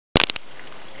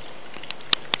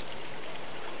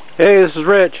Hey, this is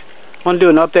Rich. I want to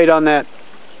do an update on that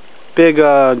big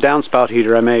downspout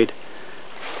heater I made.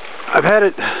 I've had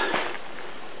it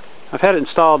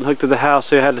installed and hooked to the house,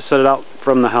 so I had to set it out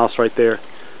from the house right there.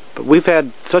 But we've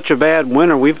had such a bad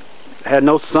winter, we've had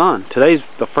no sun. Today's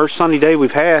the first sunny day we've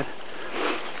had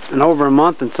in over a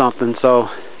month and something, so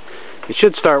it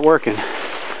should start working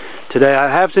today. I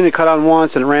have seen it cut on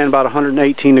once and it ran about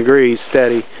 118 degrees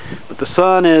steady, but the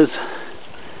sun is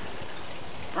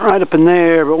right up in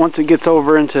there, but once it gets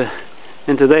over into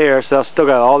there, so I've still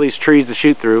got all these trees to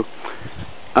shoot through.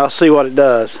 I'll see what it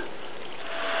does.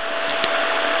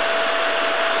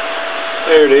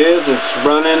 There it is. It's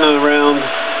running around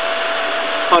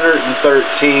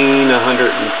 113,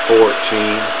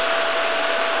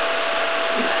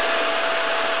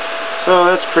 114. So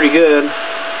that's pretty good.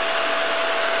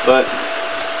 But,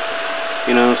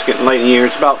 you know, it's getting late in the year.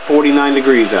 It's about 49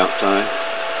 degrees outside.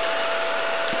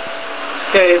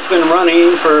 Okay, it's been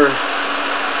running for a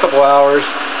couple hours,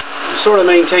 sort of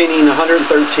maintaining 113,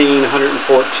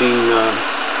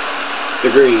 114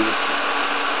 degrees,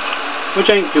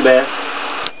 which ain't too bad.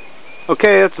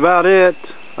 Okay, that's about it.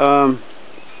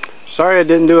 Sorry I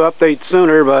didn't do an update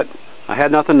sooner, but I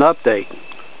had nothing to update.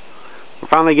 We're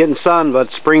finally getting sun, but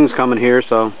spring's coming here,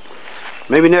 so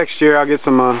maybe next year I'll get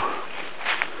some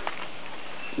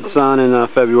sun in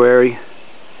February.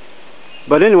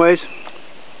 But anyways,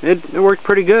 it worked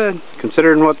pretty good,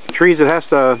 considering what trees it has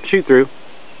to shoot through.